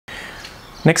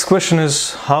Next question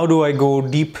is, how do I go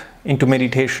deep into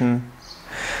meditation?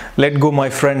 Let go, my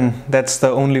friend. That's the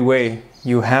only way.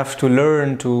 You have to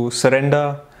learn to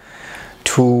surrender,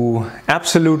 to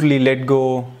absolutely let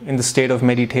go in the state of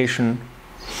meditation.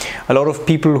 A lot of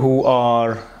people who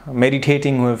are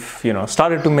meditating, who have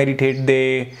started to meditate,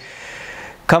 they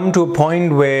come to a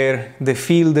point where they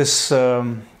feel this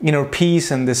inner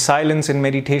peace and this silence in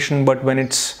meditation, but when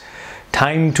it's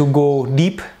time to go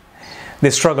deep, they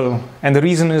struggle. And the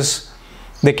reason is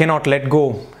they cannot let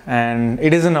go. And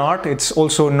it is an art. It's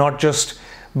also not just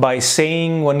by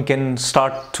saying one can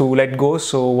start to let go.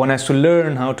 So one has to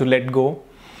learn how to let go.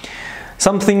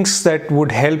 Some things that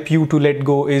would help you to let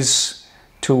go is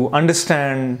to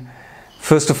understand,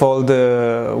 first of all,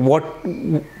 what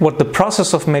the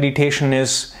process of meditation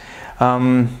is,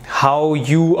 how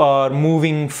you are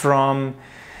moving from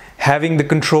having the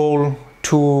control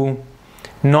to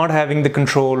not having the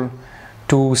control,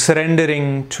 to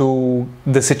surrendering to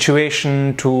the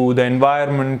situation, to the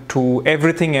environment, to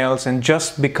everything else, and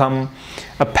just become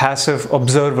a passive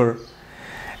observer.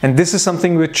 And this is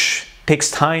something which takes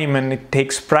time and it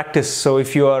takes practice. So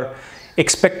if you are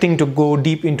expecting to go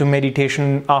deep into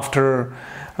meditation after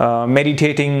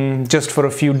meditating just for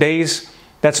a few days,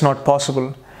 that's not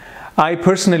possible. I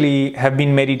personally have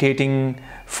been meditating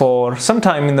for some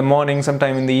time in the morning,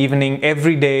 sometime in the evening,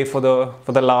 every day for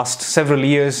the last several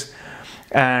years.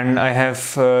 And I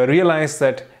have realized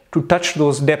that to touch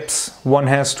those depths, one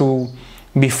has to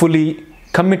be fully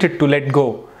committed to let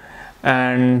go.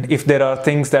 And if there are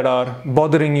things that are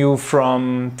bothering you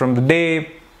from the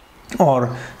day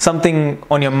or something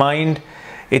on your mind,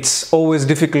 it's always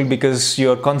difficult because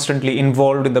you're constantly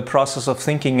involved in the process of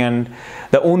thinking. And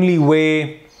the only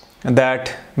way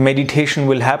that meditation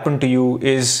will happen to you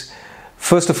is,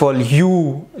 first of all,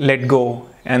 you let go,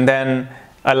 and then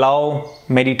allow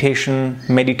meditation,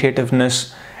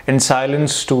 meditativeness, and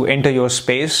silence to enter your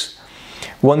space.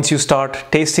 Once you start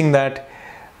tasting that,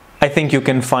 I think you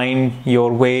can find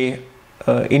your way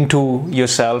into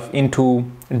yourself,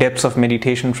 into depths of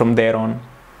meditation from there on.